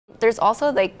there's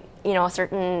also like, you know,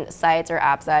 certain sites or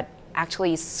apps that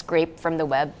actually scrape from the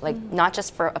web, like not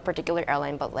just for a particular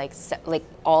airline, but like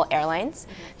all airlines,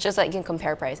 just so you can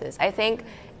compare prices. I think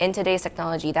in today's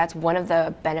technology, that's one of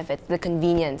the benefits, the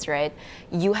convenience, right?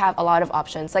 You have a lot of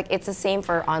options. Like it's the same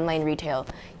for online retail.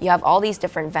 You have all these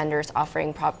different vendors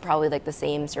offering probably like the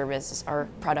same services or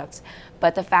products,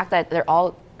 but the fact that they're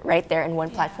all right there in one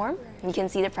platform, you can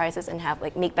see the prices and have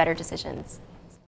like make better decisions.